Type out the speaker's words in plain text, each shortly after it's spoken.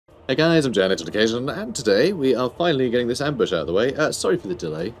Hey guys, I'm JanetOnOccasion, and today we are finally getting this ambush out of the way. Sorry for the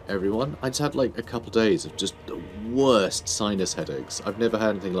delay, everyone. I just had like a couple days of just the worst sinus headaches. I've never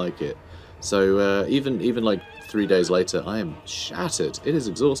had anything like it. So even like 3 days later, I am shattered. It is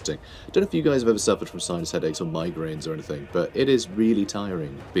exhausting. I don't know if you guys have ever suffered from sinus headaches or migraines or anything, but it is really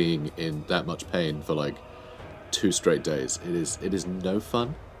tiring being in that much pain for like 2 straight days. It is no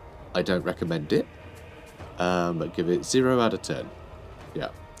fun. I don't recommend it. But give it 0 out of 10.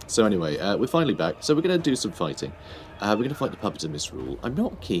 Yeah. So anyway, we're finally back, so we're going to do some fighting. We're going to fight the Puppet of Misrule. I'm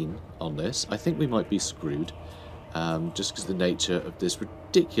not keen on this. I think we might be screwed, just because of the nature of this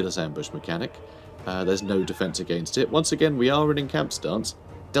ridiculous ambush mechanic. There's no defense against it. Once again, we are in camp stance.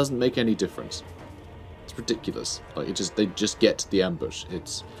 Doesn't make any difference. It's ridiculous. Like they just get the ambush.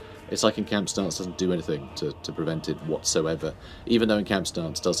 It's like in camp stance doesn't do anything to prevent it whatsoever. Even though in camp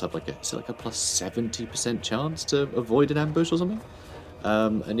stance does have like a plus 70% chance to avoid an ambush or something.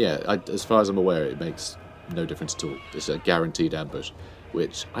 And yeah, as far as I'm aware, it makes no difference at all. It's a guaranteed ambush,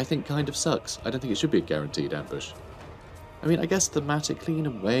 which I think kind of sucks. I don't think it should be a guaranteed ambush. I mean, I guess thematically, in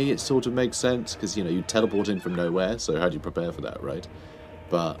a way, it sort of makes sense, because, you know, you teleport in from nowhere, so how do you prepare for that, right?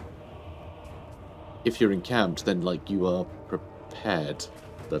 But if you're encamped, then, like, you are prepared.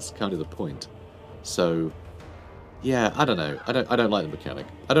 That's kind of the point. So, yeah, I don't know. I don't like the mechanic.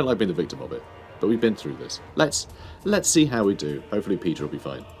 I don't like being the victim of it. But we've been through this. Let's see how we do. Hopefully Peter will be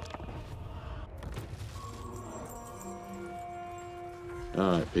fine.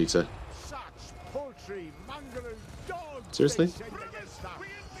 Alright, Peter. Seriously?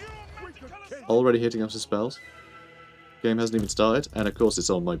 Already hitting us with spells? Game hasn't even started, and of course it's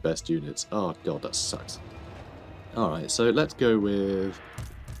on my best units. Oh god, that sucks. Alright, so let's go with...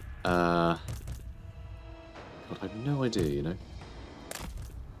 God, I have no idea, you know.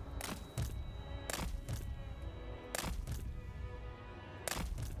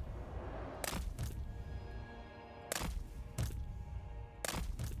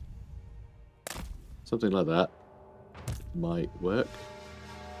 Something like that might work.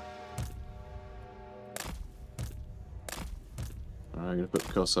 Alright, I'm going to put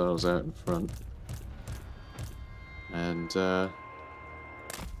Cossars out in front. And, I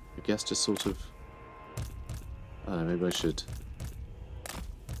guess just sort of... I don't know, maybe I should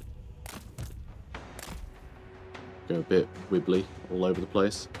go a bit wibbly all over the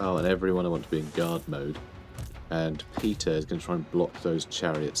place. Oh, and everyone I want to be in guard mode. And Peter is going to try and block those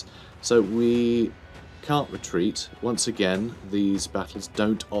chariots. So we... can't retreat. Once again, these battles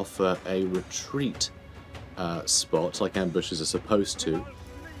don't offer a retreat spot like ambushes are supposed to.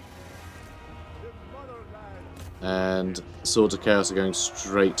 And Swords of Chaos are going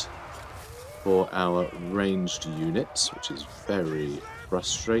straight for our ranged units, which is very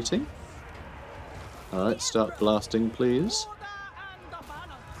frustrating. Alright, start blasting, please.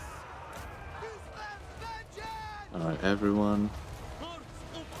 Alright, everyone.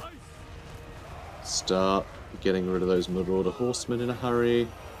 Start getting rid of those Marauder Horsemen in a hurry.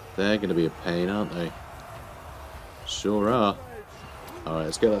 They're going to be a pain, aren't they? Sure are. Alright,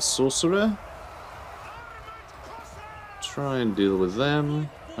 let's get that Sorcerer. Try and deal with them.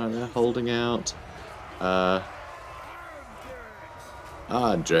 Alright, they're holding out.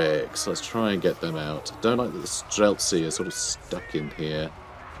 Drakes. Let's try and get them out. Don't like that the Streltsy are sort of stuck in here.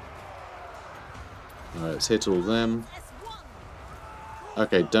 Alright, let's hit all of them.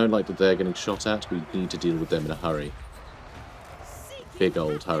 Okay, don't like that they're getting shot at. We need to deal with them in a hurry. Big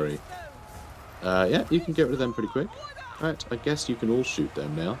old hurry. Yeah, you can get rid of them pretty quick. Right, I guess you can all shoot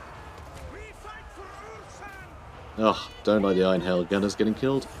them now. Oh, don't like the Iron Hell Gunners getting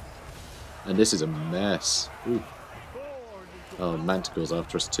killed. And this is a mess. Ooh. Oh, Manticore's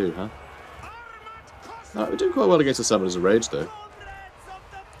after us too, huh? We're doing quite well against the Summoners of Rage, though.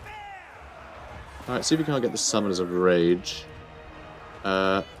 Alright, see if we can't get the Summoners of Rage.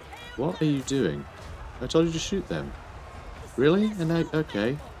 What are you doing? I told you to shoot them. Really? And now,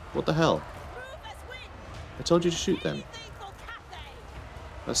 okay. What the hell? I told you to shoot them.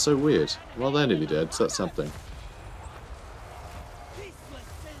 That's so weird. Well, they're nearly dead, so that's something.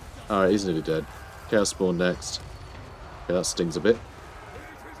 Alright, he's nearly dead. Chaos Spawn next. Okay, that stings a bit.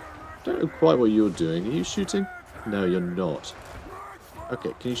 Don't know quite what you're doing. Are you shooting? No, you're not.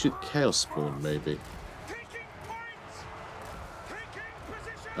 Okay, can you shoot Chaos Spawn, maybe?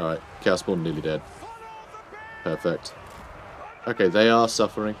 Alright, Chaos Spawn nearly dead. Perfect. Okay, they are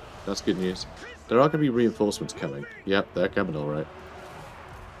suffering. That's good news. There are going to be reinforcements coming. Yep, they're coming alright.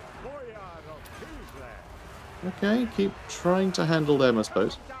 Okay, keep trying to handle them, I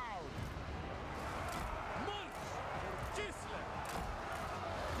suppose.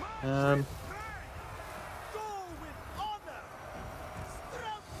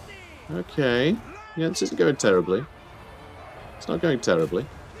 Okay. Yeah, this isn't going terribly. It's not going terribly.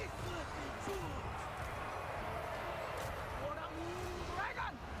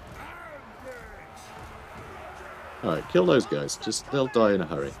 Alright, kill those guys. Just, they'll die in a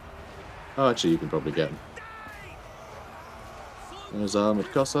hurry. Oh, actually, you can probably get them. Those armoured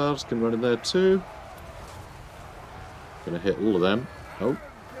Kossars can run in there too. Gonna hit all of them. Oh.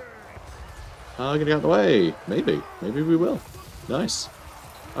 Gonna get out of the way. Maybe. Maybe we will. Nice.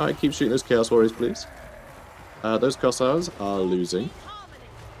 Alright, keep shooting those Chaos Warriors, please. Those Kossars are losing.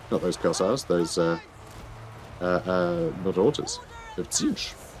 Not those Kossars, those, Marauders of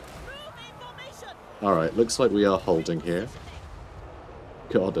TZEENTCH. Alright, looks like we are holding here.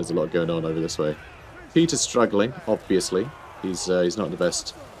 God, there's a lot going on over this way. Peter's struggling, obviously. He's not in the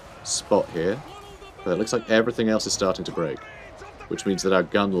best spot here. But it looks like everything else is starting to break. Which means that our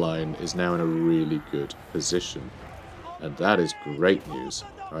gun line is now in a really good position. And that is great news.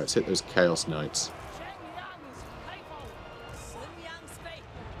 Alright, let's hit those Chaos Knights.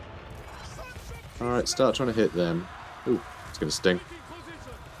 Alright, start trying to hit them. Ooh, it's going to sting.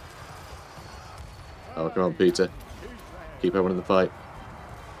 Oh, come on, Peter. Keep everyone in the fight.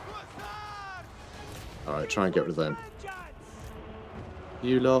 Alright, try and get rid of them.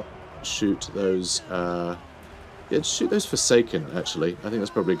 You lot, shoot those, yeah, shoot those Forsaken, actually. I think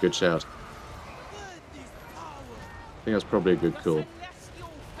that's probably a good shout. I think that's probably a good call.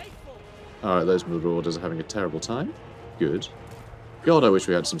 Alright, those Marauders are having a terrible time. Good. God, I wish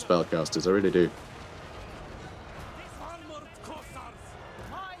we had some spellcasters, I really do.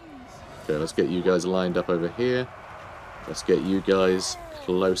 Okay, let's get you guys lined up over here. Let's get you guys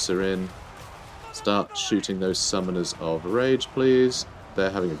closer in. Start shooting those Summoners of Rage, please. They're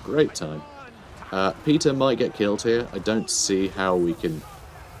having a great time. Peter might get killed here. I don't see how we can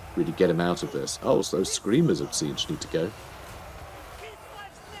really get him out of this. Oh, so those Screamers of TZEENTCH need to go.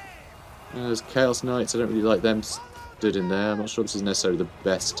 Those Chaos Knights, I don't really like them stood in there. I'm not sure this is necessarily the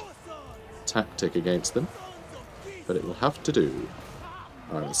best tactic against them. But it will have to do.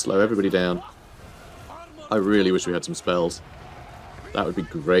 Alright, let's slow everybody down. I really wish we had some spells. That would be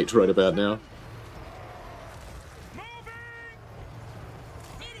great right about now.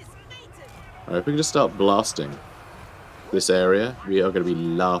 Alright, if we can just start blasting this area, we are going to be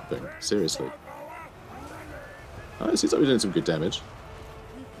LARPing. Seriously. Alright, it seems like we're doing some good damage.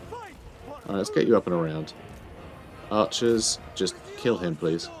 Alright, let's get you up and around. Archers, just kill him,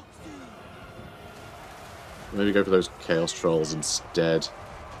 please. Maybe go for those Chaos Trolls instead.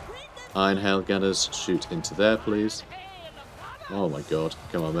 Iron Hail Gunners, shoot into there, please. Oh my god.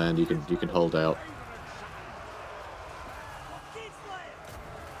 Come on, man. You can hold out.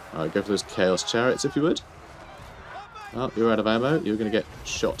 Alright, go for those Chaos Chariots, if you would. Oh, you're out of ammo. You're going to get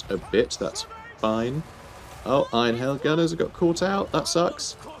shot a bit. That's fine. Oh, Iron Hail Gunners have got caught out. That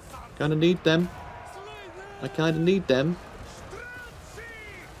sucks. Kind of need them. I kind of need them.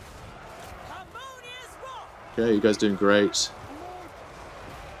 Okay, you guys doing great.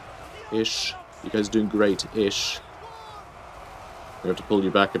 Ish. You guys are doing great-ish. We have to pull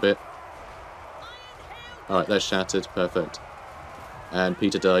you back a bit. Alright, they're shattered. Perfect. And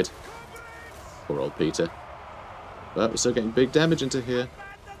Peter died. Poor old Peter. But we're still getting big damage into here.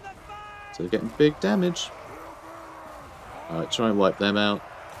 So we're getting big damage. Alright, try and wipe them out.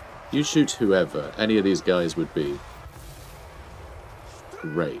 You shoot whoever. Any of these guys would be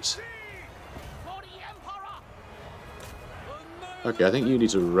great. Okay, I think you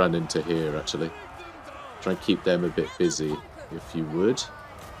need to run into here, actually. Try and keep them a bit busy, if you would.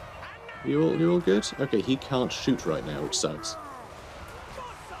 You all good? Okay, he can't shoot right now, which sucks.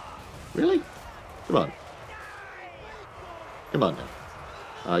 Really? Come on. Come on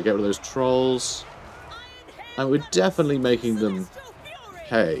now. Get rid of those trolls. And we're definitely making them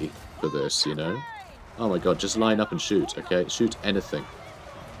pay for this, you know? Oh my god, just line up and shoot, okay? Shoot anything.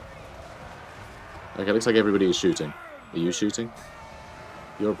 Okay, looks like everybody is shooting. Are you shooting?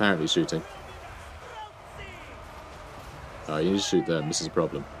 You're apparently shooting. Alright, you need to shoot them. This is a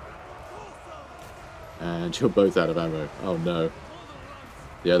problem. And you're both out of ammo. Oh no.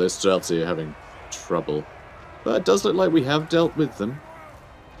 Yeah, those Streltsy are having trouble. But it does look like we have dealt with them.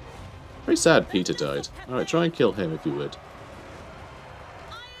 Very sad Peter died. Alright, try and kill him if you would.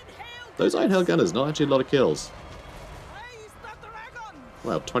 Those Iron Hail Gunners, not actually a lot of kills.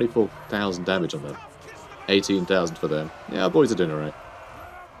 Wow, 24,000 damage on them. 18,000 for them. Yeah, our boys are doing alright.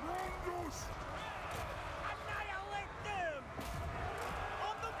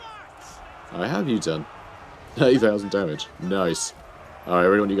 How have you done? 30,000 damage. Nice. Alright, I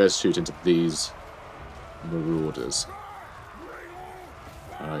really want you guys to shoot into these Marauders.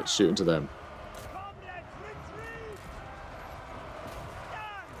 Alright, shoot into them.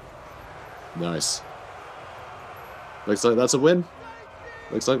 Nice. Looks like that's a win.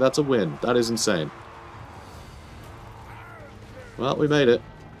 Looks like that's a win. That is insane. Well, we made it.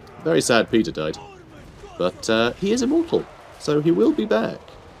 Very sad Peter died. But he is immortal, so he will be back.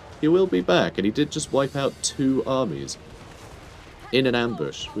 He will be back, and he did just wipe out 2 armies in an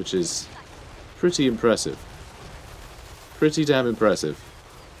ambush, which is pretty impressive. Pretty damn impressive.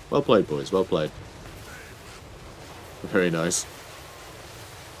 Well played, boys. Well played. Very nice.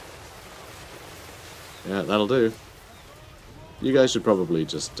 Yeah, that'll do. You guys should probably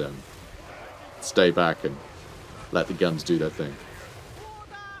just stay back and let the guns do their thing.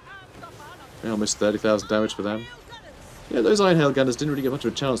 Yeah, almost 30,000 damage for them. Yeah, those Iron Hail Gunners didn't really get much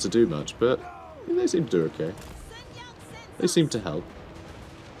of a chance to do much, but yeah, they seem to do okay. They seem to help.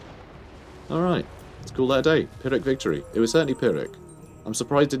 Alright, let's call that a day. Pyrrhic victory. It was certainly Pyrrhic. I'm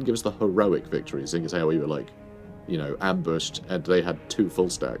surprised it didn't give us the heroic victory, seeing as how we were, like, you know, ambushed and they had 2 full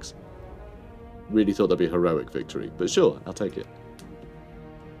stacks. Really thought that'd be a heroic victory, but sure, I'll take it.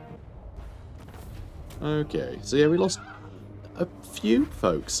 Okay, so yeah, we lost a few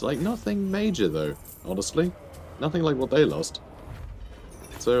folks. Like, nothing major, though, honestly. Nothing like what they lost.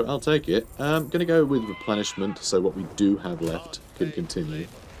 So, I'll take it. I'm going to go with replenishment, so what we do have left can continue.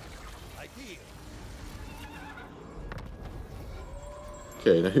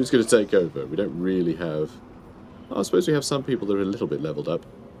 Okay, now who's going to take over? We don't really have... Oh, I suppose we have some people that are a little bit leveled up.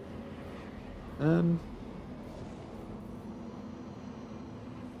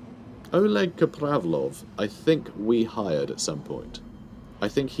 Oleg Kapravlov, I think we hired at some point. I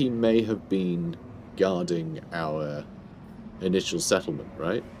think he may have been guarding our initial settlement,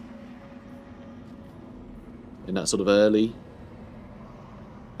 right? In that sort of early...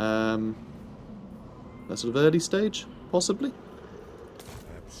 that sort of early stage, possibly?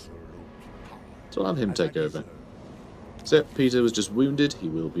 So I'll have him take over. So, Peter was just wounded, he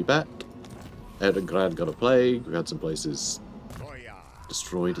will be back. Erdengrad got a plague, we had some places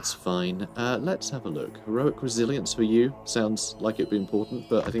destroyed, it's fine. Let's have a look. Heroic resilience for you, sounds like it'd be important,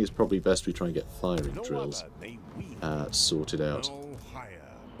 but I think it's probably best we try and get firing drills sorted out.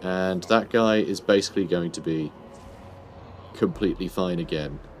 And that guy is basically going to be completely fine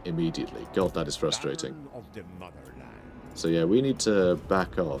again, immediately. God, that is frustrating. So yeah, we need to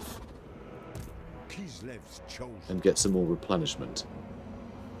back off and get some more replenishment.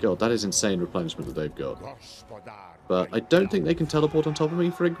 God, that is insane replenishment that they've got. But I don't think they can teleport on top of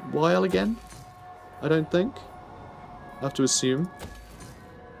me for a while again. I don't think. I have to assume.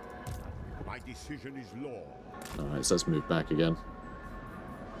 Alright, so let's move back again.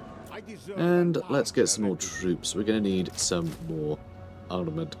 And let's get some more troops. We're going to need some more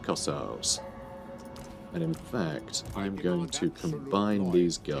armoured Kossars. And in fact, I'm going to combine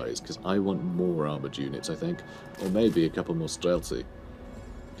these guys, because I want more armoured units, I think. Or maybe a couple more stealthy.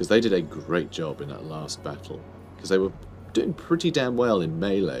 Because they did a great job in that last battle. Because they were doing pretty damn well in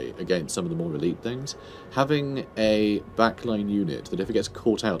melee against some of the more elite things. Having a backline unit that if it gets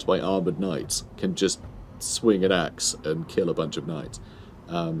caught out by armoured knights can just swing an axe and kill a bunch of knights.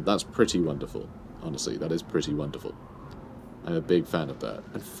 That's pretty wonderful. Honestly, that is pretty wonderful. I'm a big fan of that.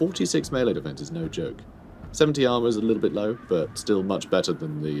 And 46 melee defense is no joke. 70 armor is a little bit low, but still much better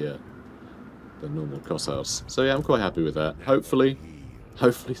than the normal Kossars. So yeah, I'm quite happy with that. Hopefully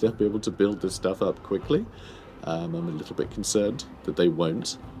they'll be able to build this stuff up quickly. I'm a little bit concerned that they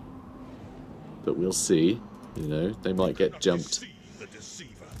won't. But we'll see. You know, they might get jumped.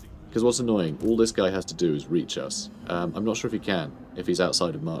 Because what's annoying, all this guy has to do is reach us. I'm not sure if he can, if he's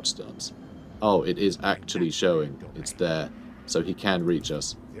outside of march stance. Oh, it is actually showing. It's there. So he can reach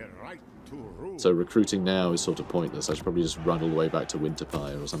us. So recruiting now is sort of pointless. I should probably just run all the way back to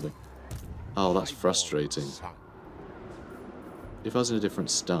Winterfire or something. Oh, that's frustrating. If I was in a different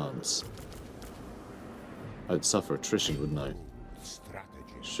stance, I'd suffer attrition, wouldn't I?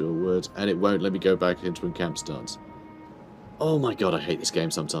 Sure would. And it won't let me go back into encamp stance. Oh my god, I hate this game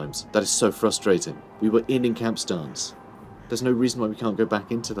sometimes. That is so frustrating. We were in encamp stance. There's no reason why we can't go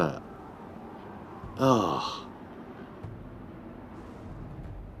back into that. Ah. Oh.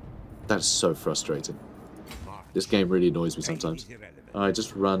 That is so frustrating. This game really annoys me sometimes. Alright,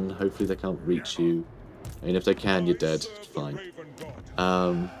 just run. Hopefully they can't reach you. I mean, if they can, you're dead. It's fine.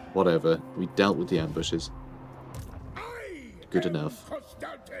 Whatever. We dealt with the ambushes. Good enough.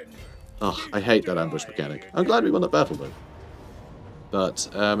 Oh, I hate that ambush mechanic. I'm glad we won the battle, though. But,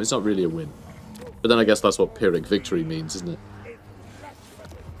 it's not really a win. But then I guess that's what Pyrrhic victory means, isn't it?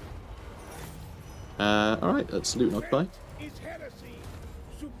 Alright, let's loot and occupy.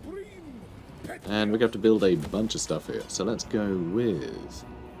 And we're going to have to build a bunch of stuff here. So let's go with...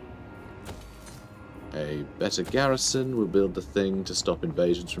 a better garrison. We'll build the thing to stop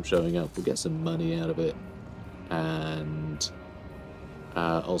invasions from showing up. We'll get some money out of it. And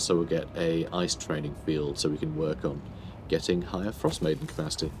also we'll get a ice training field so we can work on getting higher Frost Maiden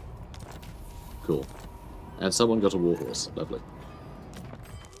capacity. Cool. And someone got a warhorse. Lovely.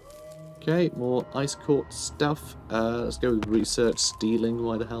 Okay, more ice court stuff. Let's go with research, stealing,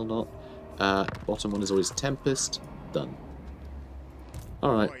 why the hell not? Bottom one is always Tempest. Done.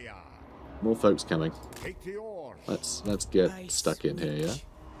 Alright. More folks coming. Let's get stuck in here, yeah?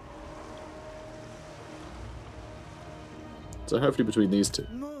 So hopefully between these two,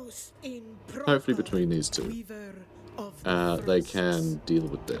 they can deal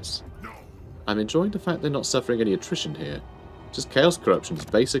with this. I'm enjoying the fact they're not suffering any attrition here. Just chaos corruption is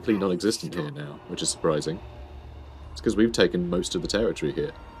basically non-existent here now, which is surprising. It's because we've taken most of the territory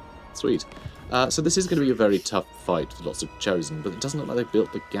here. Sweet. So this is going to be a very tough fight for lots of Chosen, but it doesn't look like they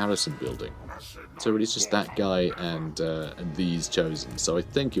built the garrison building. So really it's just that guy and these Chosen. So I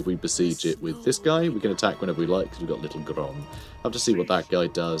think if we besiege it with this guy, we can attack whenever we like, because we've got Little Grom. I'll have to see what that guy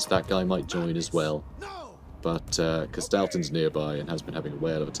does. That guy might join as well. But Castalton's nearby and has been having a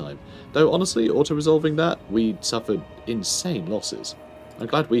whale of a time. Though honestly, auto-resolving that, we suffered insane losses. I'm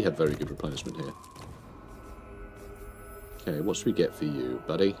glad we have very good replenishment here. Okay, what should we get for you,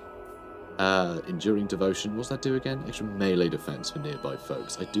 buddy? Enduring Devotion. What's that do again? Extra melee defense for nearby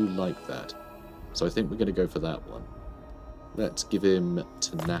folks. I do like that. So I think we're going to go for that one. Let's give him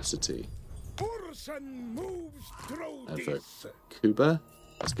Tenacity. Ursun moves through And for Kuba,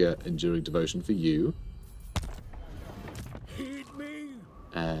 let's get Enduring Devotion for you.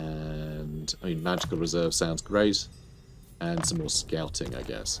 And, I mean, Magical Reserve sounds great. And some more scouting, I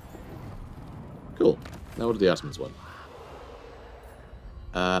guess. Cool. Now what do the Atomans want?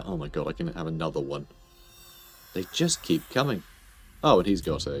 Oh my god, I can have another one. They just keep coming. Oh, and he's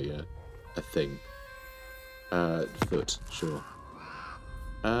got a thing. Foot, sure.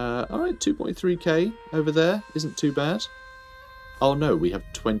 Alright, 2.3k over there. Isn't too bad. Oh no, we have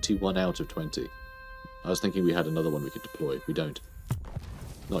 21 out of 20. I was thinking we had another one we could deploy. We don't.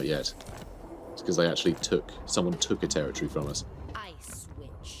 Not yet. It's because they actually someone took a territory from us. Ice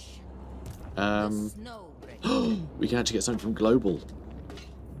Witch. We can actually get something from Global.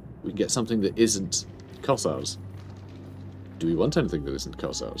 We can get something that isn't Kossars. Do we want anything that isn't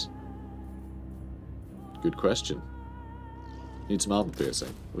Kossars? Good question. Need some armor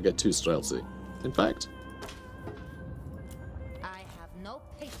piercing. We'll get 2 Streltsy. In fact, I have no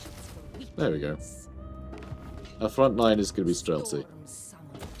patience for weakness. there we go. Our front line is going to be Streltsy. It's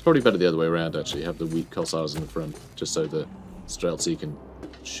probably better the other way around, actually. Have the weak Kossars in the front, just so the Streltsy can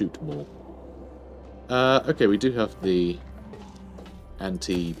shoot more. Okay, we do have the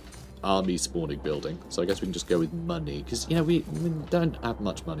anti-army spawning building, so I guess we can just go with money, because, you know, we don't have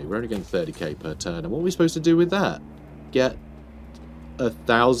much money. We're only getting 30k per turn, and what are we supposed to do with that? Get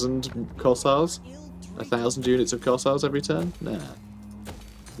 1,000 Kossars? 1,000 units of Kossars every turn?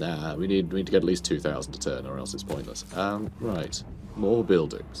 Nah, we need to get at least 2,000 a turn, or else it's pointless. Right. More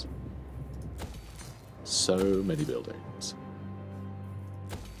buildings. So many buildings.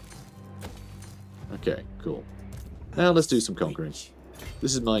 Okay, cool. Now let's do some conquering.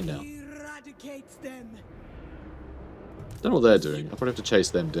 This is mine now. Don't know what they're doing. I'll probably have to chase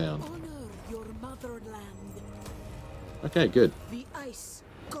them down. Okay, good.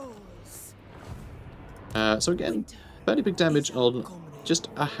 So again, fairly big damage on just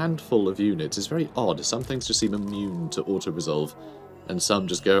a handful of units. It's very odd. Some things just seem immune to auto-resolve, and some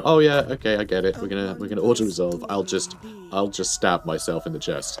just go, oh yeah, okay, I get it. We're gonna auto-resolve. I'll just stab myself in the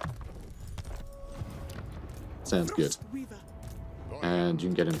chest. Sounds good. And you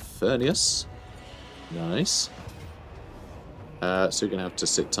can get Infernius. Nice. So you're going to have to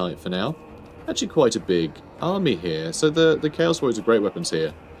sit tight for now. Actually quite a big army here. So the Chaos Warriors are great weapons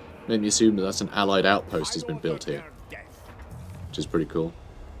here. Made me assume that that's an allied outpost has been built here. Which is pretty cool.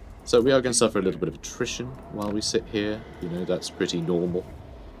 So we are going to suffer a little bit of attrition while we sit here. You know, that's pretty normal.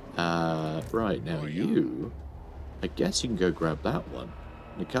 Right, now you... I guess you can go grab that one.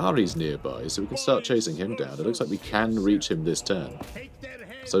 Nikari's nearby, so we can start chasing him down. It looks like we can reach him this turn.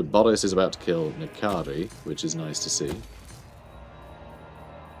 So Boris is about to kill Nikari, which is nice to see.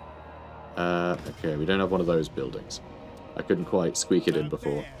 Okay, we don't have one of those buildings. I couldn't quite squeak it in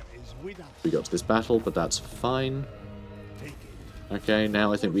before we got to this battle, but that's fine. Okay,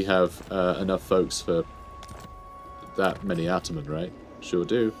 now I think we have enough folks for that many Ataman, right? Sure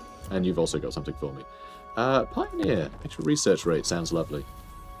do. And you've also got something for me. Pioneer. Extra research rate sounds lovely.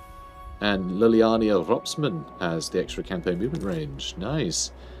 And Liliania Ropsman has the extra campaign movement range.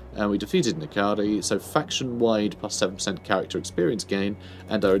 Nice. And we defeated Nikari, so faction-wide plus 7% character experience gain,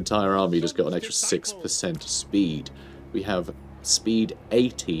 and our entire army just got an extra 6% speed. We have speed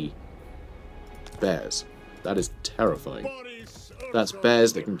 80 bears. That is terrifying. That's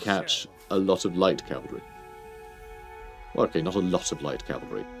bears that can catch a lot of light cavalry. Well, okay, not a lot of light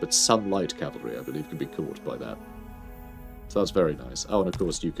cavalry, but some light cavalry, I believe, can be caught by that. So that's very nice. Oh, and of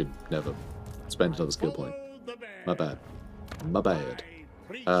course you can never spend another skill point. My bad. My bad.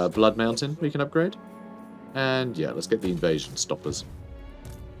 Blood Mountain we can upgrade. And yeah, let's get the invasion stoppers.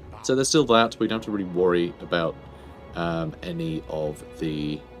 So there's still that. We don't have to really worry about any of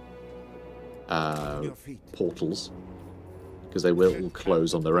the portals, because they will all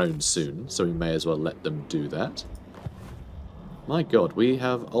close on their own soon, so we may as well let them do that. My god, we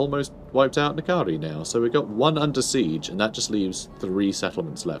have almost wiped out Nikari now, so we've got 1 under siege, and that just leaves 3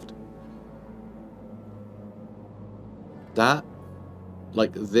 settlements left. That,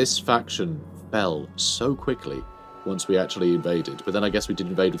 like, this faction fell so quickly once we actually invaded, but then I guess we did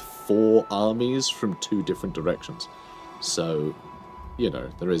invade with 4 armies from 2 different directions. So, you know,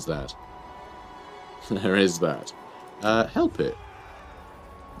 there is that. There is that. Help it.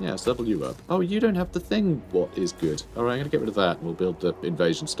 Yeah, let's level you up. Oh, you don't have the thing. What is good? Alright, I'm going to get rid of that and we'll build the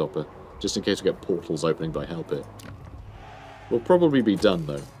invasion stopper, just in case we get portals opening by help it. We'll probably be done,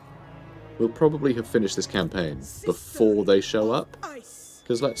 though. We'll probably have finished this campaign before they show up.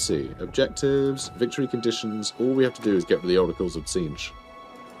 Because let's see. Objectives, victory conditions, all we have to do is get rid of the Oracles of TZEENTCH.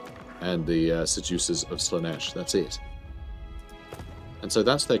 And the Seducers of Slaanesh. That's it. And so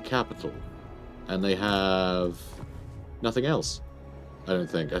that's their capital. And they have nothing else, I don't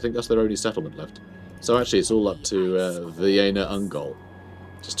think. I think that's their only settlement left. So actually it's all up to Vienna Ungol,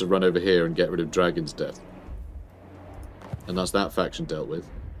 just to run over here and get rid of Dragon's Death. And that's that faction dealt with.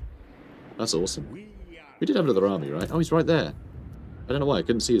 That's awesome. We did have another army, right? Oh, he's right there. I don't know why, I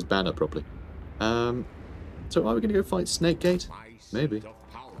couldn't see his banner properly. So are we going to go fight Snakegate? Maybe.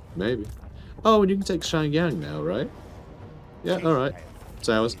 Maybe. Oh, and you can take Shangyang now, right? Yeah, alright. It's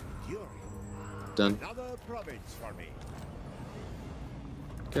ours. Done.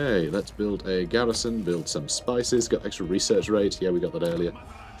 Okay, let's build a garrison, build some spices, got extra research rate, yeah, we got that earlier.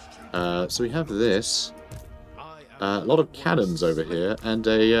 So we have this, a lot of cannons over here, and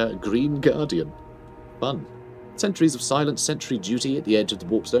a green guardian. Fun. Centuries of silent sentry duty at the edge of the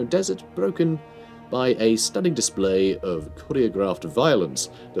Warpstone Desert, broken by a stunning display of choreographed violence.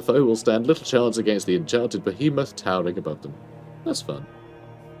 The foe will stand little chance against the enchanted behemoth towering above them. That's fun.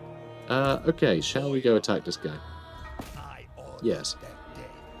 Okay, shall we go attack this guy? Yes.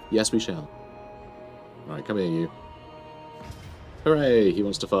 Yes, we shall. Alright, come here, you. Hooray, he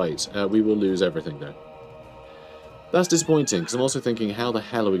wants to fight. We will lose everything, though. That's disappointing, because I'm also thinking, how the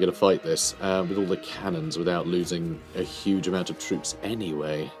hell are we going to fight this with all the cannons without losing a huge amount of troops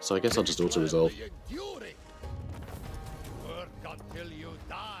anyway? So I guess I'll just auto-resolve.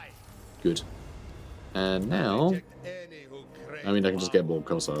 Good. And now... I mean, I can just get more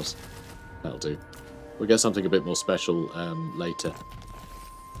Cossars. That'll do. We'll get something a bit more special later.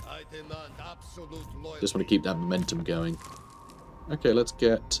 Just want to keep that momentum going. Okay, let's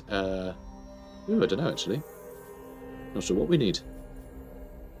get... Ooh, I don't know, actually. Not sure what we need.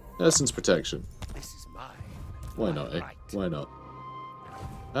 Essence protection. Why not, eh? Why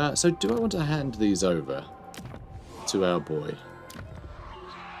not? So do I want to hand these over to our boy?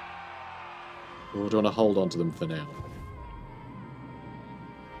 Or do I want to hold on to them for now?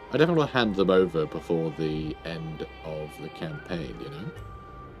 I definitely want to hand them over before the end of the campaign, you know?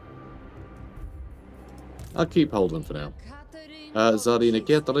 I'll keep hold of them for now. Tsarina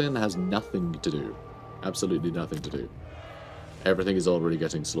Catherine has nothing to do. Absolutely nothing to do. Everything is already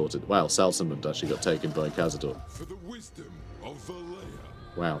getting slaughtered. Wow, Salsamund actually got taken by Cazador.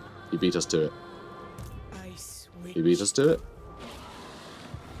 Wow, he beat us to it. He beat us to it.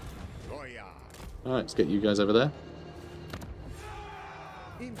 Alright, let's get you guys over there.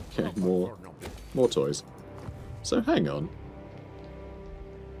 Okay, more toys. So hang on.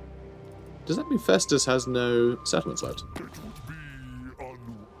 Does that mean Festus has no settlements left?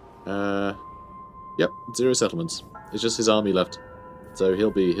 Yep, 0 settlements. It's just his army left. So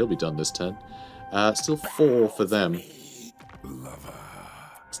he'll be done this turn. Still 4 for them.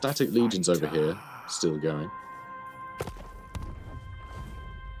 Static legions over here, still going.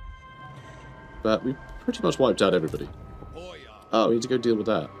 But we pretty much wiped out everybody. Oh, we need to go deal with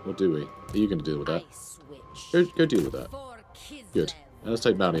that. Or do we? Are you going to deal with that? Go deal with that. Good. And let's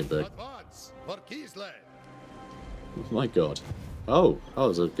take Marienburg. My god. Oh,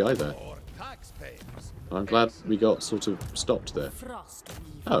 there's a guy there. I'm glad we got sort of stopped there.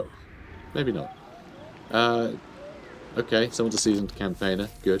 Oh, maybe not. Okay, someone's a seasoned campaigner.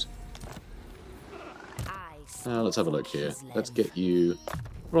 Good. I Let's have a look here. Let's get you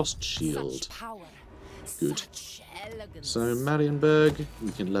Frost Shield. power, Good. such elegance. So Marienburg,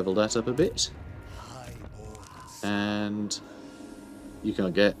 we can level that up a bit. And you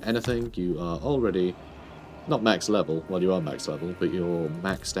can't get anything. You are already not max level. Well, you are max level, but you're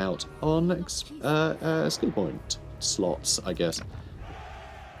maxed out on skill point slots, I guess.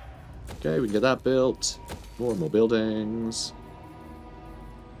 Okay, we can get that built. More and more buildings.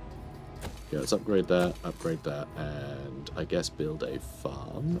 Yeah, let's upgrade that, and I guess build a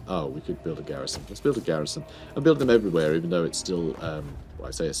farm. Oh, we could build a garrison. Let's build a garrison. And build them everywhere, even though it's still, well,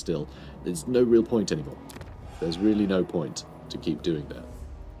 I say it's still, there's no real point anymore. There's really no point to keep doing that.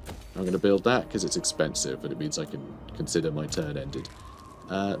 I'm going to build that because it's expensive, and it means I can consider my turn ended.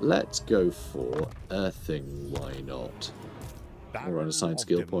 Let's go for earthing, why not? Or unassigned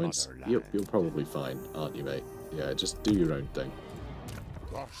skill points. You're probably fine, aren't you, mate? Yeah, just do your own thing.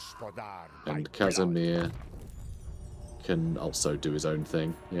 And Casimir can also do his own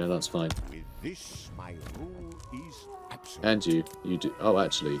thing. Yeah, that's fine. With this, my rule is absolute. And you do. Oh,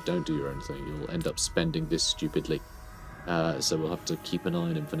 actually, don't do your own thing. You'll end up spending this stupidly. So we'll have to keep an eye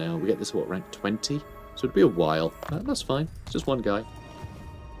on him for now. We get this, what, rank 20? So it'll be a while. That's fine. It's just one guy.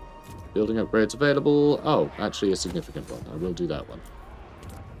 Building upgrades available. Oh, actually a significant one. I will do that one.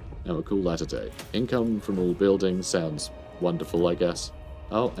 And we'll call that a day. Income from all buildings sounds wonderful, I guess.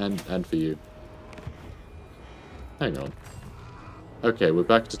 Oh, and for you. Hang on. Okay, we're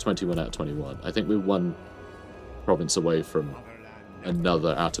back to 21 out of 21. I think we're one province away from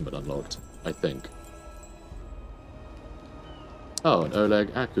another Ataman unlocked, I think. Oh, and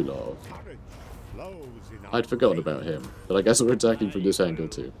Oleg Akulov. I'd forgotten about him, but I guess we're attacking from this angle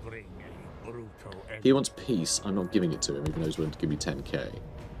too. He wants peace. I'm not giving it to him, even though he's willing to give me 10k.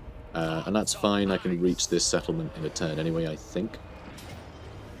 And that's fine. I can reach this settlement in a turn anyway, I think.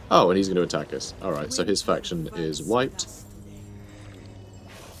 Oh, and he's going to attack us. Alright, so his faction is wiped.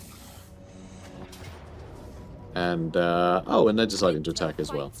 And, oh, and they're deciding to attack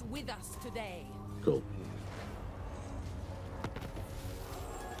as well. Cool.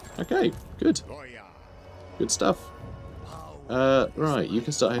 Okay, good. Good stuff. Right, you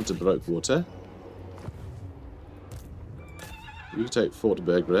can start heading to Brokewater. You can take Fort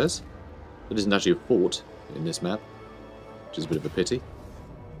Bergres. It isn't actually a fort in this map, which is a bit of a pity.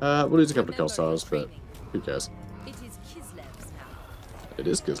 We'll lose a couple of Kossars, but who cares? It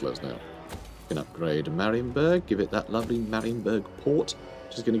is Kislev's now. We can upgrade Marienburg, give it that lovely Marienburg port,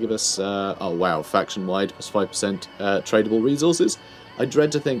 which is going to give us, oh wow, faction-wide plus 5% tradable resources. I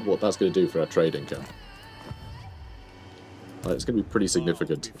dread to think what that's going to do for our trade income. It's going to be pretty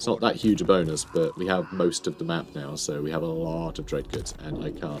significant. It's not that huge a bonus, but we have most of the map now, so we have a lot of trade goods, and I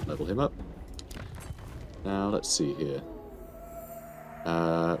can't level him up. Now, let's see here.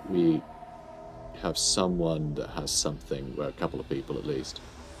 We have someone that has something, well, a couple of people at least.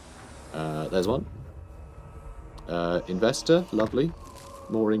 There's one. Investor, lovely.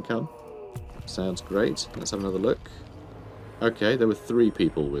 More income. Sounds great. Let's have another look. Okay, there were 3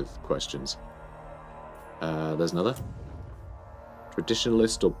 people with questions. There's another.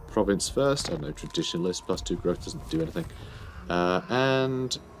 Traditionalist or province first. I don't know, traditionalist plus 2 growth doesn't do anything.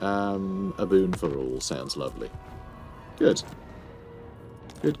 And a boon for all sounds lovely. Good.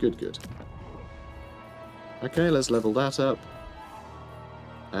 Good, good, good. Okay, let's level that up.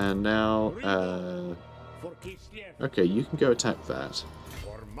 And now, okay, you can go attack that.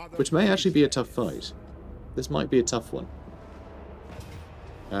 Which may actually be a tough fight. This might be a tough one.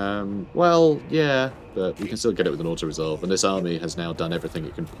 Well, yeah, but we can still get it with an auto-resolve, and this army has now done everything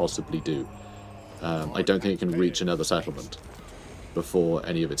it can possibly do. I don't think it can reach another settlement before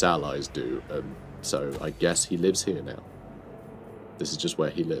any of its allies do, so I guess he lives here now. This is just where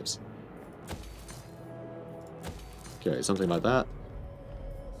he lives. Okay, something like that.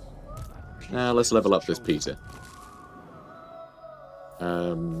 Now let's level up this Peter.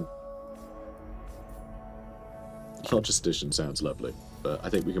 Logistician sounds lovely, but I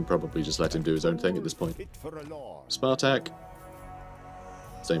think we can probably just let him do his own thing at this point. Spartak.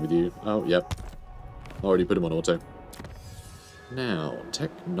 Same with you. Oh, yep. Already put him on auto. Now,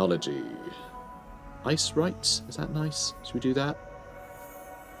 technology. Ice rights? Is that nice? Should we do that?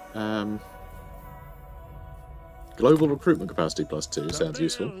 Global recruitment capacity plus 2 sounds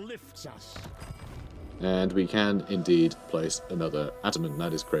useful. And we can indeed place another Ataman.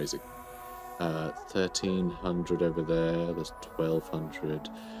 That is crazy. 1300 over there. There's 1200.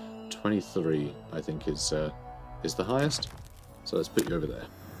 23, I think, is the highest. So let's put you over there.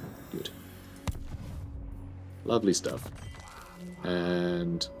 Good. Lovely stuff.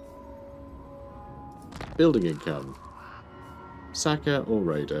 And building income. Sacker or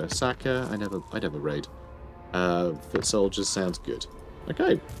Raider? Sacker, I never raid. Foot soldiers sounds good.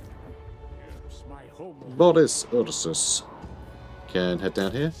 Okay. Boris Ursus can head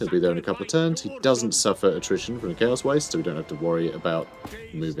down here. He'll be there in a couple of turns. He doesn't suffer attrition from a Chaos Waste, so we don't have to worry about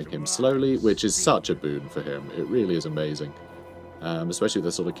moving him slowly, which is such a boon for him. It really is amazing. Especially with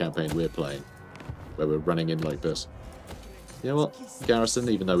the sort of campaign we're playing, where we're running in like this. You know what? Garrison,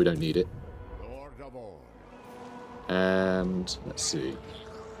 even though we don't need it. And let's see.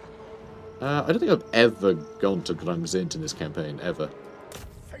 I don't think I've ever gone to Grungzint in this campaign, ever.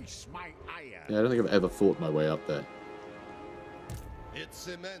 Yeah, I don't think I've ever fought my way up there. It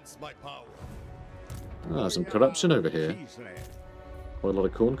cements my power. Ah, some corruption over here. Quite a lot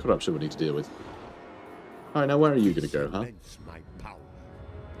of corn corruption we need to deal with. Alright, now where are you going to go, huh?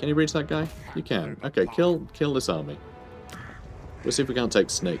 Can you reach that guy? You can. Okay, kill this army. We'll see if we can't take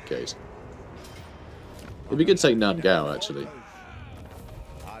Snake Gate. It'd be good to take Nangao, actually.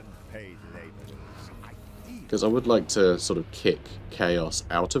 Because I would like to sort of kick Chaos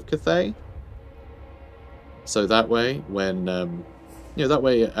out of Cathay. So that way, when, you know, that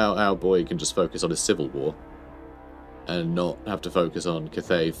way our boy can just focus on his civil war. And not have to focus on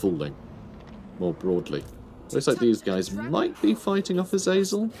Cathay falling more broadly. Looks like these guys might be fighting off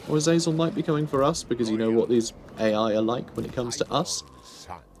Azazel, or Azazel might be coming for us, because you know what these AI are like when it comes to us.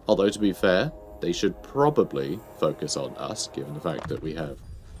 Although, to be fair, they should probably focus on us, given the fact that we have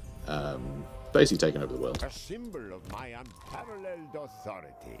basically taken over the world. A symbol of my unparalleled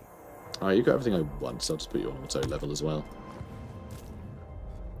authority. Alright, you've got everything I want, so I'll just put you on auto level as well.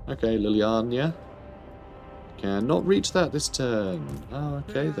 Okay, Liliana. Cannot reach that this turn. Oh,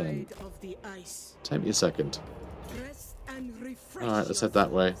 okay then. Take me a second. Alright, let's head that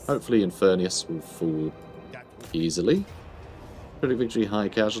way. Hopefully Infernius will fall easily. Pretty victory, high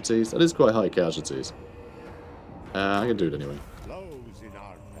casualties. That is quite high casualties. I can do it anyway.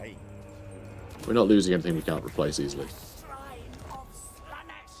 We're not losing anything we can't replace easily.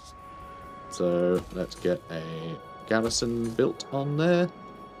 So let's get a garrison built on there.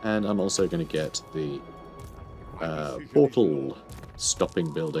 And I'm also going to get the portal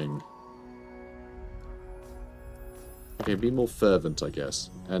stopping building. Okay, be more fervent, I guess.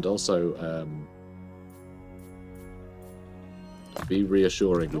 And also be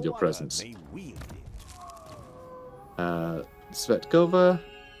reassuring with your presence. Svetkova.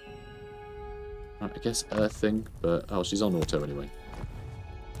 I guess earthing, but oh, she's on auto anyway.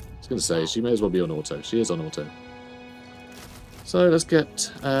 I was going to say, she may as well be on auto. She is on auto. So let's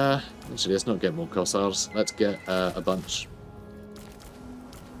get, actually let's not get more Kossars, let's get a bunch.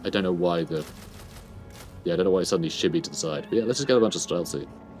 I don't know why I don't know why it suddenly shibby to the side, but yeah, let's just get a bunch of Streltsy.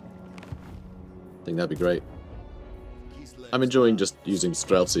 I think that'd be great. I'm enjoying just using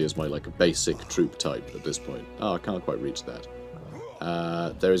Streltsy as my like a basic troop type at this point. Oh, I can't quite reach that.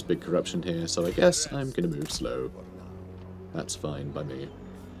 There is big corruption here, so I guess I'm going to move slow. That's fine by me.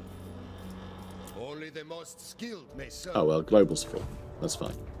 The most skilled may serve. Oh well, global's full. That's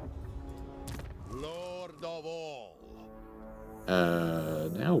fine. Lord of all.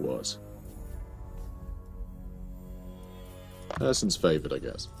 Now what? Person's favoured, I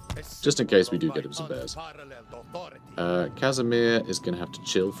guess. Just in case we do get him some bears. Casimir is going to have to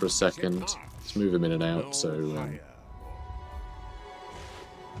chill for a second. Let's move him in and out so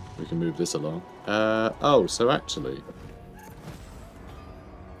we can move this along. Oh, so actually...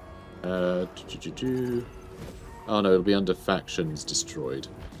 Oh no, it'll be under factions destroyed.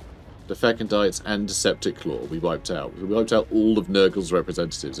 The Fecondites and Deceptic Claw we wiped out. We wiped out all of Nurgle's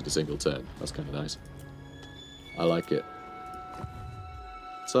representatives in a single turn. That's kind of nice. I like it.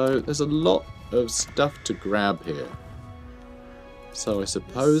 So there's a lot of stuff to grab here. So I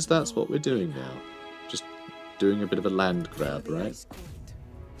suppose that's what we're doing now. Just doing a bit of a land grab, right?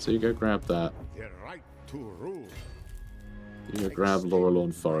 So you go grab that. You go grab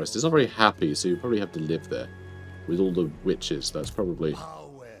Laurelorn Forest. It's not very happy, so you probably have to live there. With all the witches, that's probably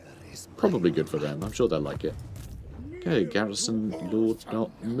good for them. I'm sure they'll like it. Okay, Garrison Lord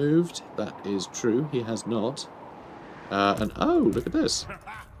not moved. That is true, he has not. And oh, look at this.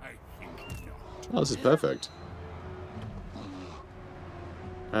 Oh, this is perfect.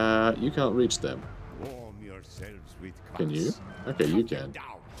 You can't reach them. Can you? Okay, you can.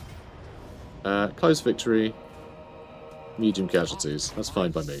 Close victory. Medium casualties. That's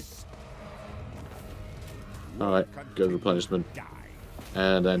fine by me. Alright, go to replenishment.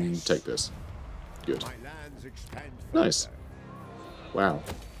 And then take this. Good. Nice. Wow.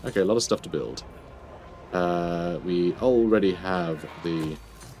 Okay, a lot of stuff to build. We already have the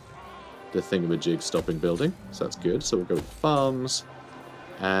thingamajig stopping building, so that's good. So we'll go with farms,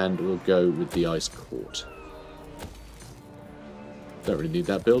 and we'll go with the ice court. Don't really need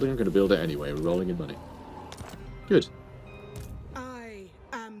that building. I'm going to build it anyway. We're rolling in money. Good. I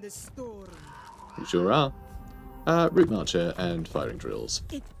am the storm. You sure are. Route marcher and firing drills.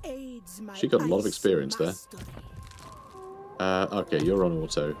 It aids my She got a lot of ice experience there. mastery. Okay, you're on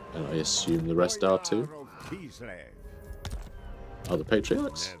auto, and I assume the rest are too. Are the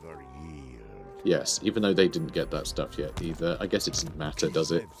patriarchs? Yes, even though they didn't get that stuff yet either. I guess it doesn't matter,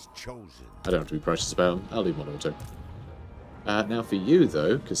 does it? I don't have to be precious about them. I'll leave them on auto. Now for you,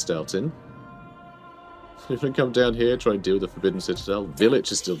 though, Castelton. You're going to come down here, try and deal with the Forbidden Citadel.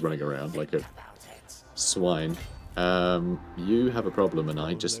 Village is still running around like a swine. You have a problem, and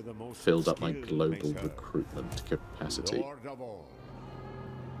I just filled up my global recruitment capacity.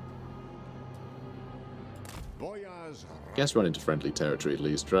 Guess run into friendly territory at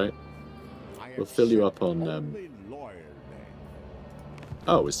least, right? We'll fill you up on...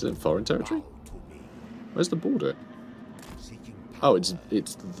 Oh, it's still in foreign territory? Where's the border? Oh, it's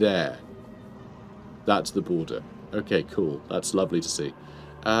there. That's the border. Okay, cool. That's lovely to see.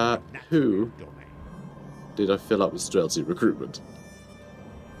 Who did I fill up with Streltsy recruitment?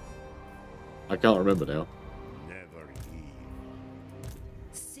 I can't remember now.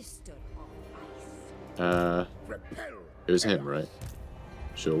 It was him, right?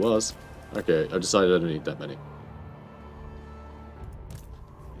 Sure was. Okay, I've decided I don't need that many.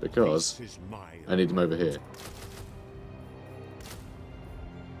 Because I need them over here.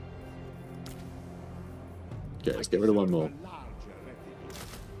 Okay, let's get rid of one more.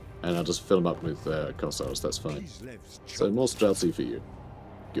 And I'll just fill them up with Kossars, that's fine. So more Streltsy for you.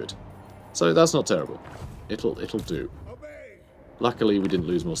 Good. So that's not terrible. It'll do. Luckily we didn't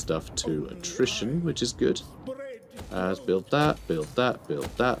lose more stuff to attrition, which is good. Let's build that, build that, build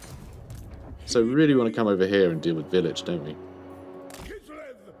that. So we really want to come over here and deal with village, don't we?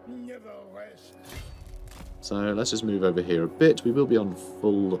 So let's just move over here a bit. We will be on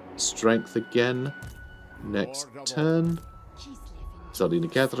full strength again next turn. Salina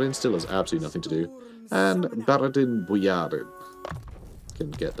Catherine still has absolutely nothing to do. And Baradin Boyarin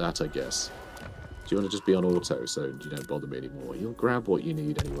can get that, I guess. Do you want to just be on auto so you don't bother me anymore? You'll grab what you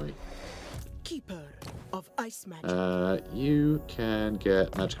need anyway. Keeper of ice magic. You can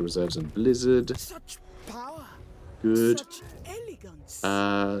get magical reserves and blizzard. Such power. Good. Such elegance.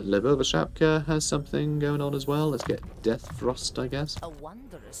 Lebova Shapka has something going on as well. Let's get Death Frost, I guess. A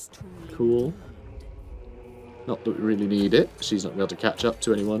wondrous tool. Cool. Not that we really need it. She's not going to be able to catch up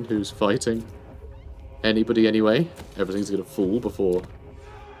to anyone who's fighting anybody anyway. Everything's going to fall before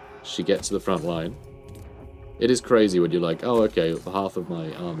she gets to the front line. It is crazy when you're like, oh, okay, half of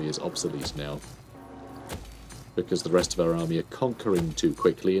my army is obsolete now. Because the rest of our army are conquering too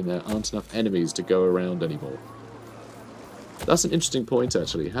quickly and there aren't enough enemies to go around anymore. That's an interesting point,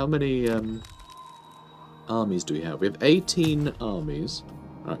 actually. How many armies do we have? We have 18 armies.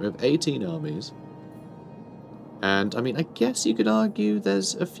 Right, we have 18 armies. And, I mean, I guess you could argue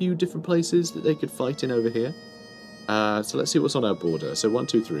there's a few different places that they could fight in over here. So let's see what's on our border. So 1,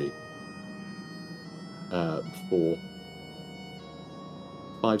 2, 3. 4.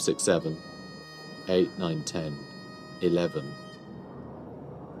 5, 6, 7. 8, 9, 10. 11.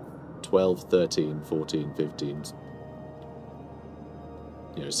 12, 13, 14, 15.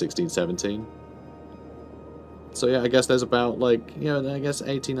 16, 17. So yeah, I guess there's about, like, I guess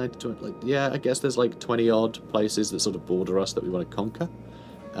 18, 19, 20, like, yeah, I guess there's like 20 odd places that sort of border us that we want to conquer.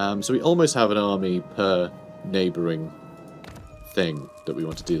 So we almost have an army per neighbouring thing that we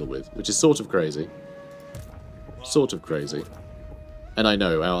want to deal with, which is sort of crazy. Sort of crazy. And I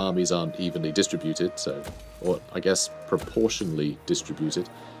know our armies aren't evenly distributed, so, or I guess proportionally distributed,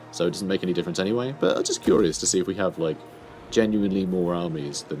 so it doesn't make any difference anyway, but I'm just curious to see if we have, like, genuinely more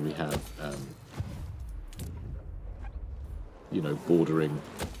armies than we have, bordering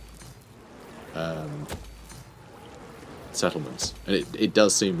settlements. And it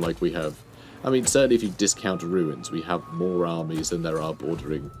does seem like we have... I mean, certainly if you discount ruins, we have more armies than there are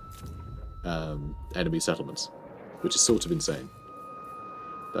bordering enemy settlements, which is sort of insane.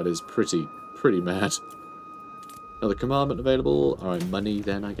 That is pretty mad. Another commandment available. Alright, money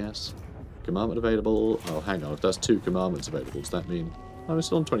then, I guess. Commandment available. Oh, hang on. If that's 2 commandments available, does that mean... Oh, we're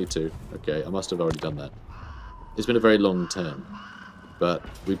still on 22. Okay, I must have already done that. It's been a very long turn. But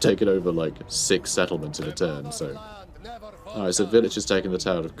we've taken over, like, 6 settlements in a turn, so... Alright, so village has taken the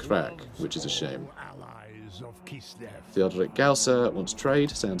Tower of Krak, which is a shame. Theodoric Gausa wants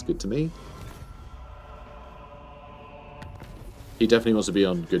trade. Sounds good to me. He definitely wants to be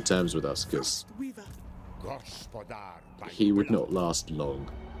on good terms with us, because he would not last long.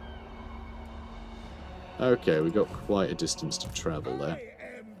 Okay, we've got quite a distance to travel there.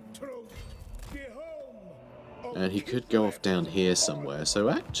 And he could go off down here somewhere. So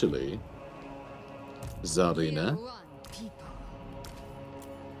actually, Tsarina, Run, people.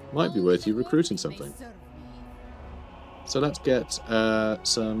 might be worth you recruiting something. Serve me. So let's get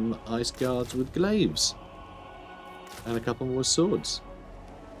some ice guards with glaives. And a couple more swords.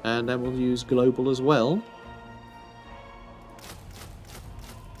 And then we'll use global as well.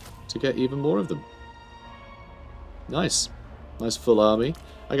 To get even more of them. Nice. Nice full army.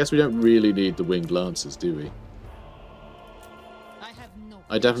 I guess we don't really need the winged lancers, do we?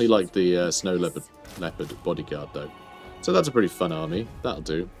 I definitely like the snow leopard bodyguard though. So that's a pretty fun army. That'll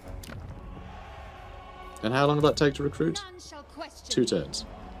do. And how long will that take to recruit? 2 turns.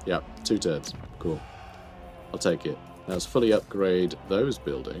 Yeah, 2 turns. Cool. I'll take it. Now let's fully upgrade those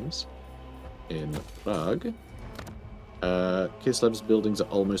buildings in Prague. Kislev's buildings are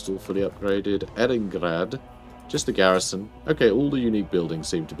almost all fully upgraded. Edingrad, just the garrison. Okay, all the unique buildings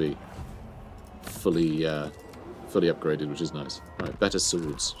seem to be fully upgraded, which is nice. Right, better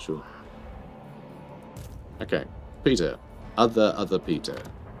swords, sure. Okay, Peter. Other Peter.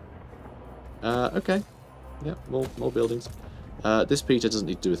 Okay. Yeah, more buildings. This Peter doesn't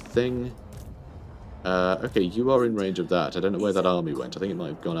need to do a thing. Okay, you are in range of that. I don't know where that army went. I think it might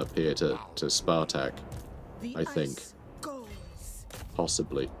have gone up here to Spartak. I think.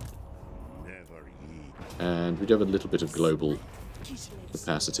 Possibly. And we do have a little bit of global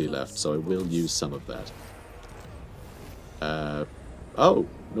capacity left, so I will use some of that. Oh!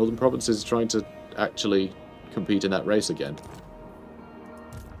 Northern Provinces is trying to actually compete in that race again.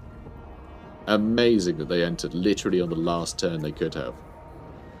 Amazing that they entered literally on the last turn they could have.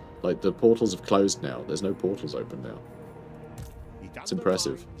 Like, the portals have closed now. There's no portals open now. It's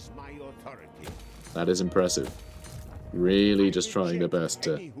impressive. That is impressive. Really just trying their best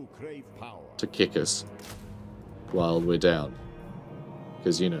to kick us while we're down.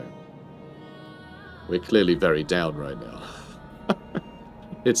 Because, you know, we're clearly very down right now.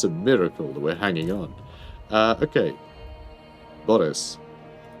 It's a miracle that we're hanging on. Okay. Boris,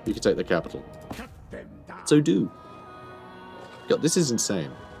 you can take the capital. So do. God, this is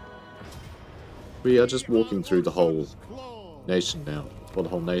insane. We are just walking through the whole nation now. Well, the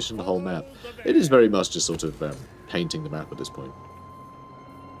whole nation, the whole map. It is very much just sort of painting the map at this point.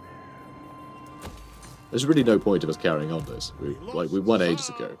 There's really no point of us carrying on this. We won ages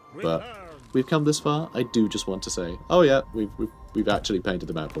ago, but we've come this far. I do just want to say, oh yeah, we've actually painted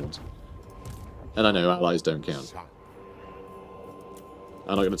the map once. And I know allies don't count.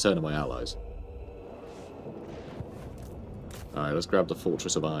 I'm not going to turn on my allies. Alright, let's grab the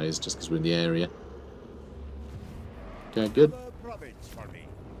Fortress of Eyes, just because we're in the area. Okay, good.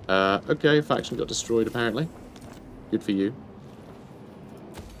 Okay, faction got destroyed, apparently. Good for you.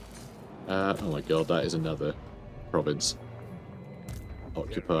 Oh my god, that is another province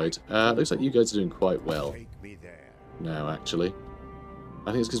occupied. Looks like you guys are doing quite well now, actually.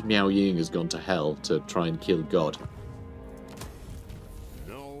 I think it's because Miao Ying has gone to hell to try and kill God.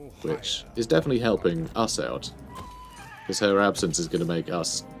 Which is definitely helping us out. Because her absence is going to make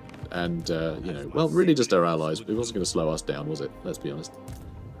us and, you know, well, really just our allies. It wasn't going to slow us down, was it? Let's be honest.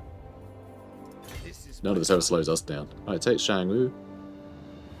 None of this ever slows us down. Alright, take Shangwu.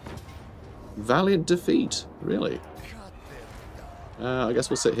 Valiant defeat, really? I guess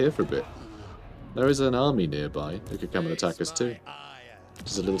we'll sit here for a bit. There is an army nearby who could come and attack us too.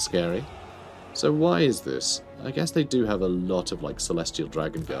 Which is a little scary. So why is this? I guess they do have a lot of, like, Celestial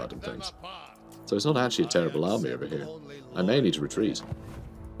Dragon Guard and things. So it's not actually a terrible army over here. I may need to retreat.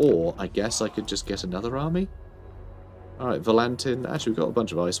 Or, I guess I could just get another army? Alright, Valentin. Actually, we've got a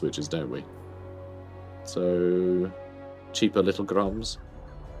bunch of Ice Witches, don't we? So, cheaper little Groms.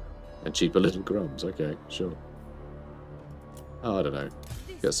 And cheaper little Groms, okay, sure. Oh, I don't know.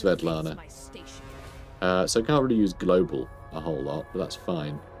 Get Svetlana. So I can't really use global a whole lot, but that's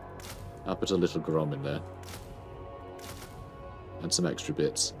fine. I'll put a little Grom in there. And some extra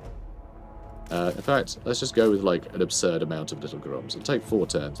bits. In fact, let's just go with like an absurd amount of little Groms. It'll take 4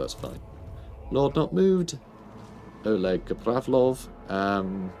 turns, that's fine. Lord not moved. Oleg Kapravlov. I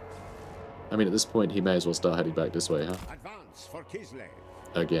mean, at this point, he may as well start heading back this way, huh? Advance for Kislev.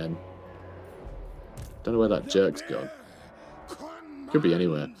 Again. Don't know where that jerk's gone. Could be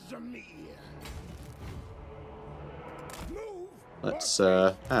anywhere. Let's,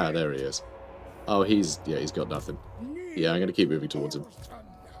 there he is. Oh, he's got nothing. Yeah, I'm going to keep moving towards him.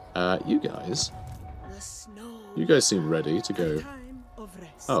 You guys seem ready to go.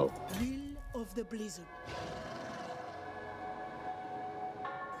 Oh.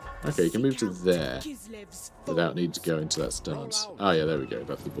 Okay, you can move to there without needing to go into that stance. Oh yeah, there we go,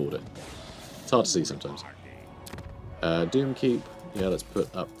 that's the border. It's hard to see sometimes. Doomkeep, Yeah, let's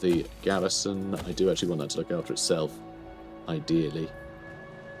put up the garrison. I do actually want that to look after itself, ideally.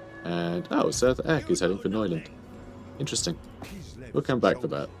 And, oh, Seth Eck is heading for Neuland. Interesting. We'll come back for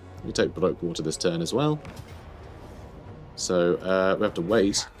that. We take Brokewater this turn as well. So, we have to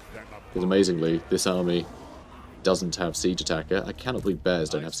wait, because amazingly, this army doesn't have Siege Attacker. I cannot believe bears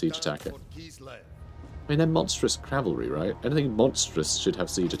don't have Siege Attacker. I mean, they're monstrous cavalry, right? Anything monstrous should have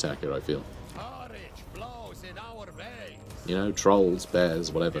Siege Attacker, I feel. You know, trolls,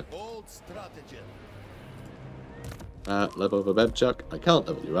 bears, whatever. Level over Bebchuk. I can't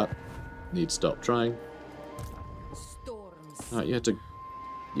level you up. Need to stop trying. Alright, you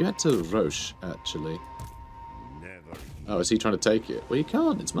had to Roche, actually. Oh, is he trying to take it? Well, you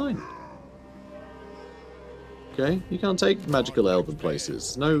can't, it's mine. Okay, you can't take magical elven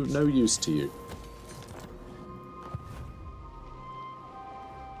places. No use to you.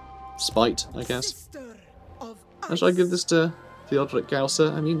 Spite, I guess. How should I give this to Theodoric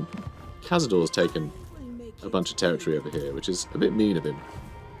Gauser? I mean, Cazador's taken a bunch of territory over here, which is a bit mean of him.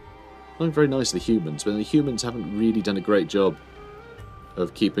 I'm very nice to the humans, but the humans haven't really done a great job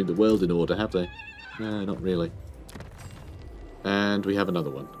of keeping the world in order, have they? No, not really. And we have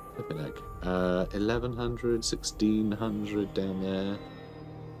another one. Flippin' heck. 1100, 1600 down there.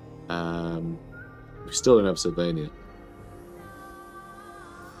 We still don't have Sylvania.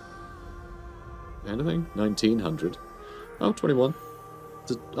 Anything? 1900. Oh, 21.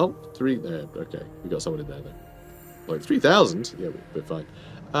 Oh, 3 there. Okay, we got someone in there then. Like 3000? Yeah, we're fine.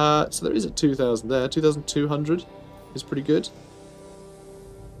 So there is a 2000 there. 2200 is pretty good.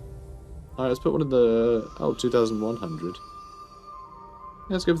 Alright, let's put one in the... Oh, 2100.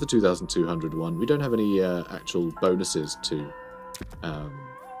 Let's go for the 2200 one. We don't have any actual bonuses to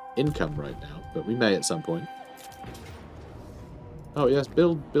income right now, but we may at some point. Oh yes,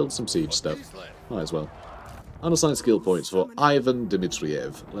 build some siege stuff. Might as well. Unassigned skill points for Ivan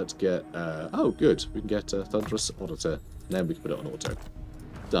Dmitriev. Let's get... oh, good. We can get Thunderous Auditor. And then we can put it on auto.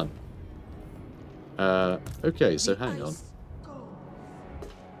 Done. Okay, so hang on.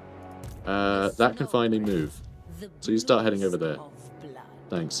 That can finally move. So you start heading over there.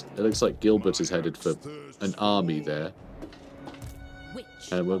 Thanks. It looks like Gilbert is headed for an army there.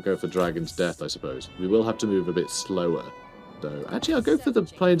 And we'll go for Dragon's Death, I suppose. We will have to move a bit slower, though. Actually, I'll go for the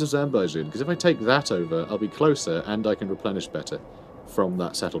Plains of Zambajin, because if I take that over, I'll be closer, and I can replenish better from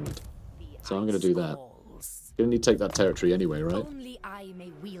that settlement. So I'm going to do that. Going to need to take that territory anyway, right?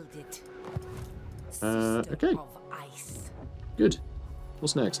 Okay. Good.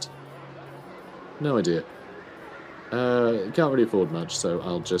 What's next? No idea. Can't really afford much, so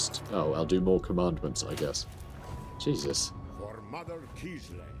I'll just... Oh, I'll do more commandments, I guess. Jesus. For Mother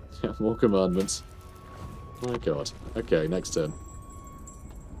Kislev. Yeah, more commandments. My god. Okay, next turn.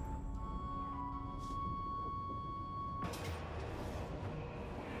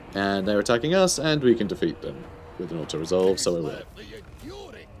 And they're attacking us, and we can defeat them with an auto-resolve, so I will.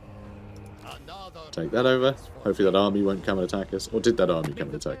 Take that over. Hopefully that army won't come and attack us. Or did that army come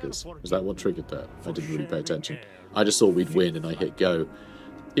and attack us? Was that what triggered that? I didn't really pay attention. I just saw we'd win and I hit go.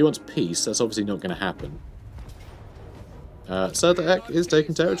 He wants peace. That's obviously not going to happen. Serdek is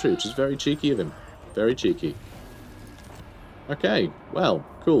taking territory, which is very cheeky of him. Very cheeky. Okay, well,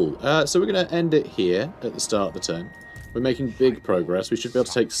 cool. So we're going to end it here at the start of the turn. We're making big progress. We should be able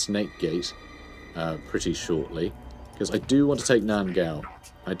to take Snake Gate pretty shortly. Because I do want to take Nangao.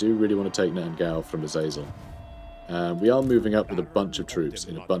 I do really want to take Nangao from Azazel. We are moving up with a bunch of troops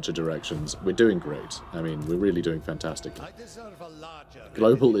in a bunch of directions. We're doing great. I mean, we're really doing fantastically.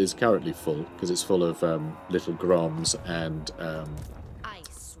 Global is currently full, because it's full of little Groms and...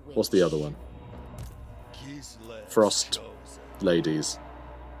 what's the other one? Frost Ladies.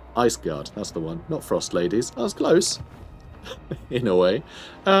 Ice Guard, that's the one. Not Frost Ladies. I was close. In a way.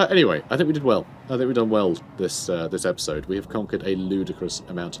 Anyway, I think we did well. I think we've done well this this episode. We have conquered a ludicrous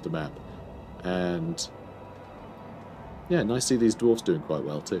amount of the map. And... yeah, nice to see these dwarfs doing quite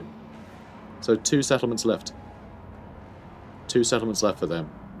well too. So 2 settlements left. 2 settlements left for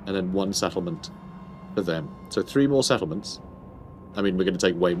them. And then 1 settlement for them. So 3 more settlements. I mean, we're going to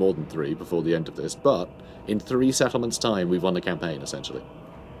take way more than 3 before the end of this. But in 3 settlements' time, we've won the campaign, essentially.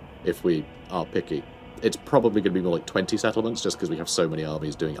 If we are picky. It's probably going to be more like 20 settlements, just because we have so many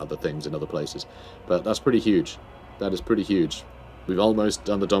armies doing other things in other places. But that's pretty huge. That is pretty huge. We've almost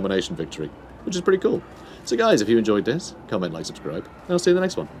done the domination victory, which is pretty cool. So guys, if you enjoyed this, comment, like, subscribe, and I'll see you in the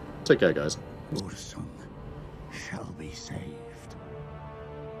next one. Take care, guys. Ursun shall be saved.